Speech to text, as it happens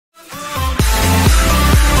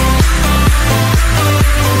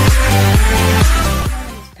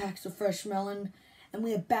Fresh Melon, and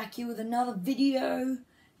we are back here with another video.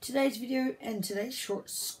 Today's video and today's short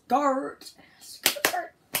skirt.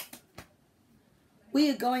 We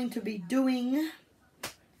are going to be doing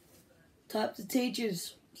types of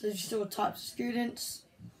teachers. So just do types of students.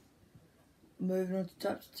 Moving on to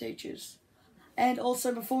types of teachers. And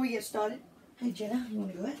also before we get started, hey Jenna, you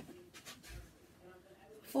want to go ahead?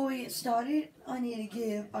 Before we get started, I need to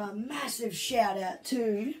give a massive shout out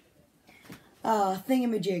to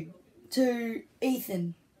Thingamajig, to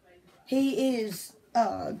Ethan. He is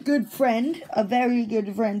a good friend, a very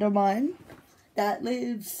good friend of mine that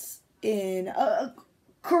lives in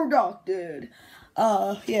Curdok, dude.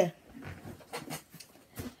 Yeah.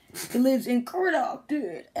 He lives in Curdok,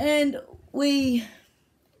 dude. And we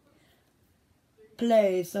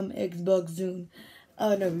play some Xbox Zone.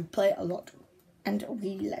 No, we play a lot. And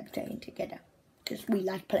we like playing together. Because we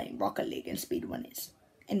like playing Rocket League and Speedrunners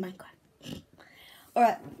in Minecraft.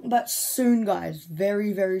 Alright, but soon, guys.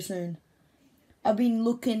 Very, very soon. I've been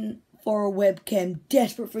looking for a webcam.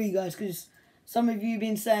 Desperate for you guys. Because some of you have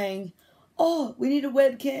been saying, oh, we need a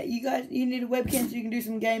webcam. You need a webcam so you can do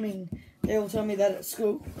some gaming. They all tell me that at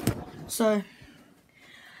school. So,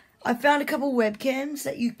 I found a couple webcams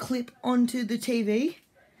that you clip onto the TV.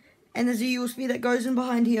 And there's a USB that goes in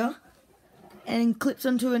behind here. And clips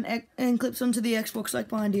onto the Xbox like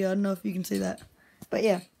behind here. I don't know if you can see that. But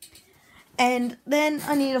yeah. And then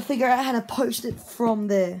I need to figure out how to post it from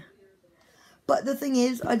there. But the thing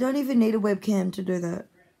is, I don't even need a webcam to do that.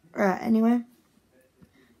 Alright, anyway.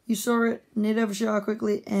 You saw it. Need to have a shower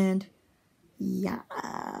quickly. And yeah,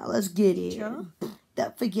 let's get it. Sure.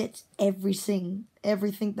 That forgets everything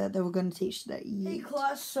that they were going to teach today. Yeah. Hey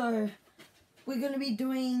class, so we're going to be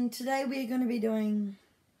doing some, what are we going to be doing?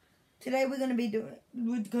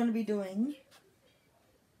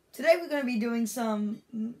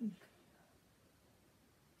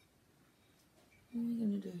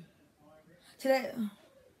 Today,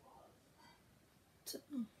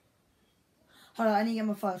 hold on, I need to get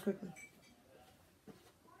my files quickly.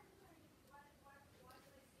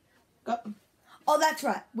 Got them. Oh, that's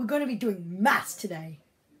right. We're going to be doing maths today.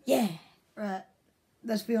 Yeah. Right.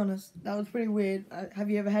 Let's be honest. That was pretty weird.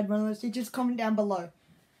 Have you ever had one of those teachers? Comment down below.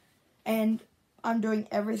 And I'm doing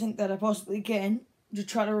everything that I possibly can to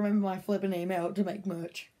try to remember my flipping email to make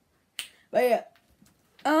merch. But yeah.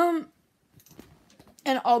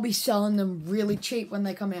 And I'll be selling them really cheap when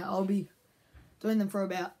they come out. I'll be doing them for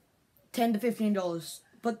about $10 to $15.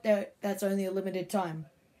 But that's only a limited time.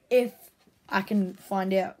 If I can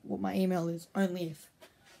find out what my email is. Only if.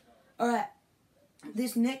 Alright.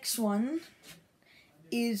 This next one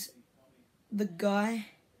is the guy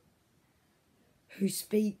who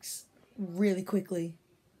speaks really quickly.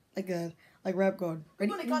 Like Rap God.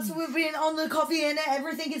 Ready? So we've been on the coffee and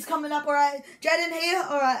everything is coming up, alright? Jaden here,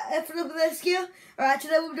 alright, F for this here. Alright,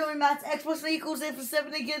 today we're doing maths, X plus 3 equals F for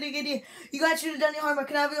 7, get it. You guys should have done your homework,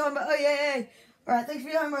 can I have your homework? Oh yeah. Alright, thanks for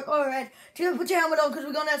your homework, alright. Put your helmet on because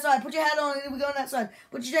we're going outside. Put your hat on and we're going outside.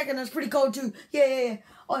 Put your jacket on, it's pretty cold too. Yeah.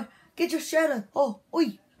 Oh, get your shirt on. Oh,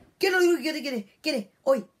 oi. Get it.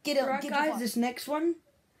 Oi, get it. Alright guys, this next one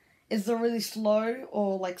is the really slow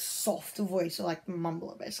or like soft voice, or like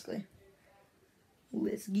mumbler basically.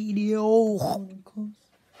 Let's get it on.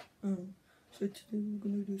 So today we're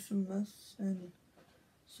gonna do some maths, and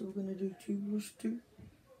so we're gonna do 2 plus 2.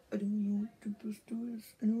 I don't know what 2 plus 2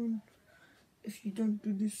 is. Anyone? If you don't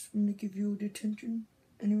do this, I'm gonna give you a detention.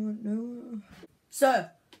 Anyone know?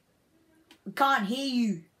 Sir, we can't hear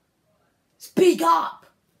you. Speak up!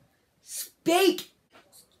 Speak!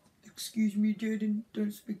 Excuse me, Jaden.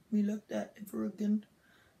 Don't speak to me like that ever again.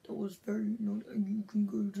 That was very not. You can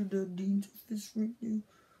go to the dean's office right now.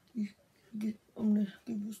 I'm gonna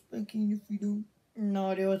give you a spanking if you don't. No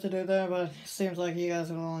idea what to do there, but it seems like you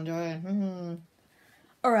guys will all enjoy it.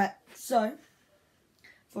 Alright, so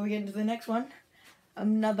before we get into the next one,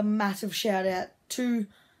 another massive shout out to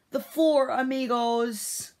the 4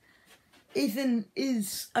 amigos. Ethan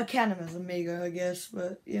is a cannabis amigo, I guess,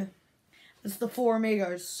 but yeah. It's the 4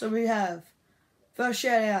 amigos. So we have, first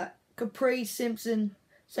shout out, Capri Simpson.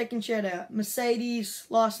 Second shout out, Mercedes,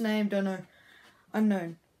 last name, don't know.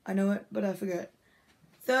 Unknown. I know it, but I forgot.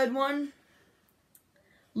 Third one,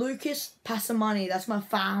 Lucas Passamani. That's my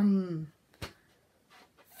fam.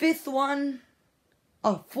 Fourth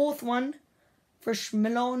one, Fresh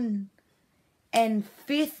Melon. And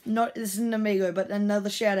fifth, this is an amigo, but another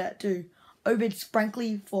shout out to Obed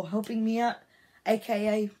Sprankly for helping me out,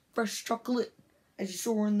 aka Fresh Chocolate, as you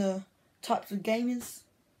saw in the types of gamers.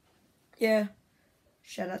 Yeah,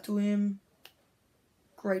 shout out to him.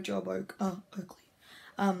 Great job, Oakley.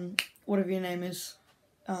 Whatever your name is.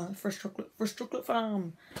 Fresh chocolate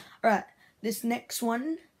farm. Alright, this next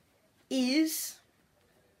one is...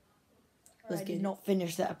 I did not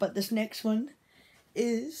finish that, but this next one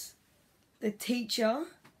is the teacher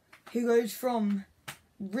who goes from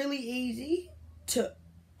really easy to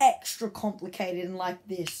extra complicated and like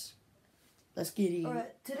this. Let's get in.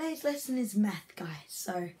 Alright, today's lesson is math, guys.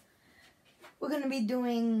 So, we're going to be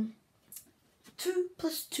doing 2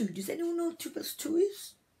 plus 2. Does anyone know what 2 plus 2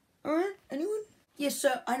 is? Alright, anyone? Yes,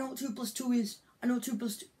 sir, I know what 2 plus 2 is. I know what 2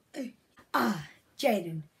 plus 2... Hey.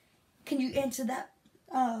 Jaden, can you answer that?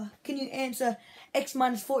 Can you answer x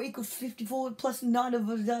minus 4 equals 54 plus 9 of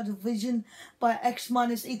the division by x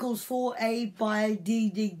minus equals 4a by d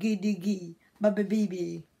by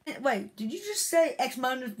b. Wait, did you just say x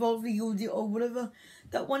minus 4 equals or whatever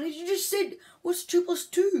that one is? You just said what's 2 plus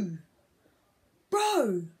 2?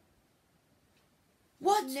 Bro!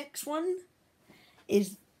 What? Next one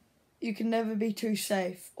is you can never be too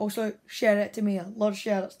safe. Also, shout out to me. A lot of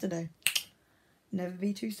shout outs today. Never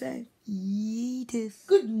be too safe. Yeetus.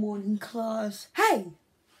 Good morning, class. Hey,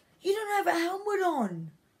 you don't have a helmet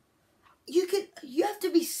on. You have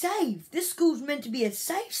to be safe. This school's meant to be a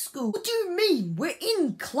safe school. What do you mean? We're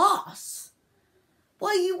in class. Why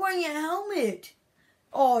are you wearing a helmet?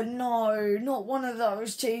 Oh no, not one of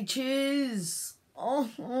those teachers. Oh,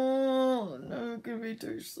 no, it could be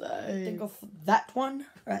too safe. Think of that one.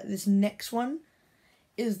 Right, this next one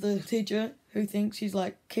is the teacher who thinks he's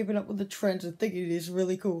like keeping up with the trends and thinking it is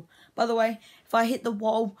really cool. By the way, if I hit the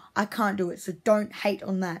wall, I can't do it, so don't hate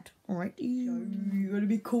on that. Alright, you gotta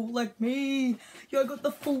be cool like me. Yo, I got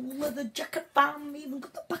the full leather jacket, bum. Even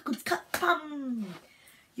got the backwards cut, bum.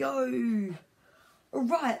 Yo.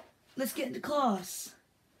 Alright, let's get into class.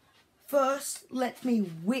 First, let me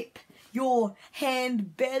whip your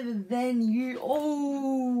hand better than you.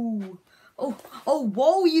 Oh,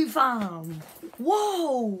 whoa, you farm.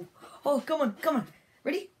 Whoa. Oh, come on.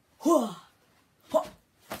 Ready? Oh,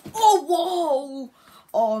 whoa.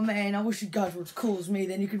 Oh, man, I wish you guys were as cool as me.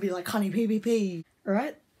 Then you could be like honey PvP.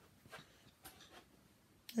 Alright?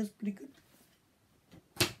 That's pretty good.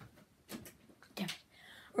 Damn it.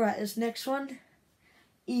 Alright, this next one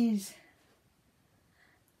is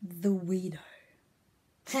the weirdo.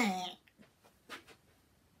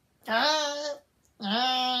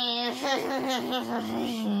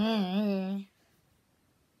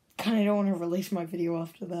 Kinda don't want to release my video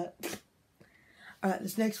after that. Alright,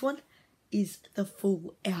 this next one is the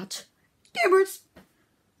full out gamers.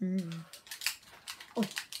 Oh,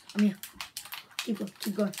 I'm here.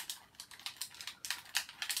 Keep going.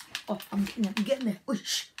 Oh, I'm getting there. Oh,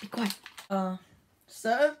 shh, be quiet.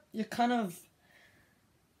 Sir, you're kind of...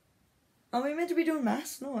 Are we meant to be doing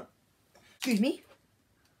maths? No. Excuse me?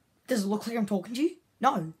 Does it look like I'm talking to you?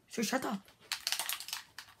 No, so shut up.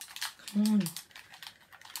 Come on.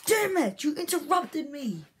 Damn it, you interrupted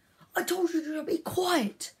me. I told you to be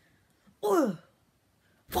quiet. Ugh.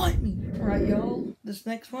 Fight me. Alright, y'all. This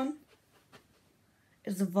next one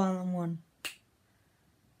is the violent one.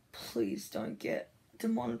 Please don't get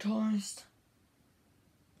demonetized.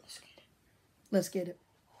 Let's get it.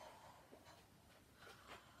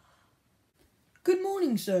 Good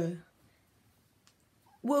morning, sir.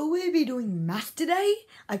 Will we be doing math today?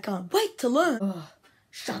 I can't wait to learn. Ugh.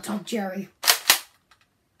 Shut up, Jerry.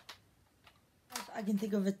 I can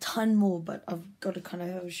think of a ton more, but I've got to kind of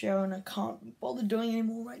have a shower and I can't bother doing any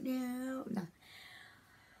more right now. Nah.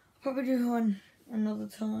 Probably do one another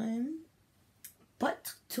time.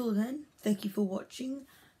 But till then, thank you for watching.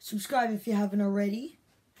 Subscribe if you haven't already.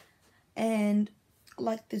 And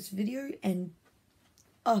like this video and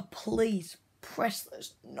please press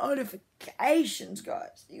those notifications,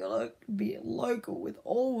 guys. You gotta be local with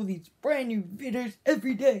all these brand new videos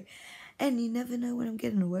every day. And you never know when I'm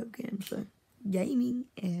getting a webcam, so gaming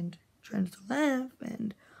and trying to laugh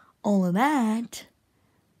and all of that.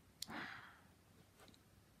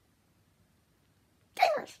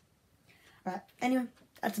 Gamers! Alright, anyway,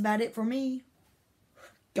 that's about it for me.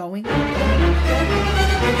 Going.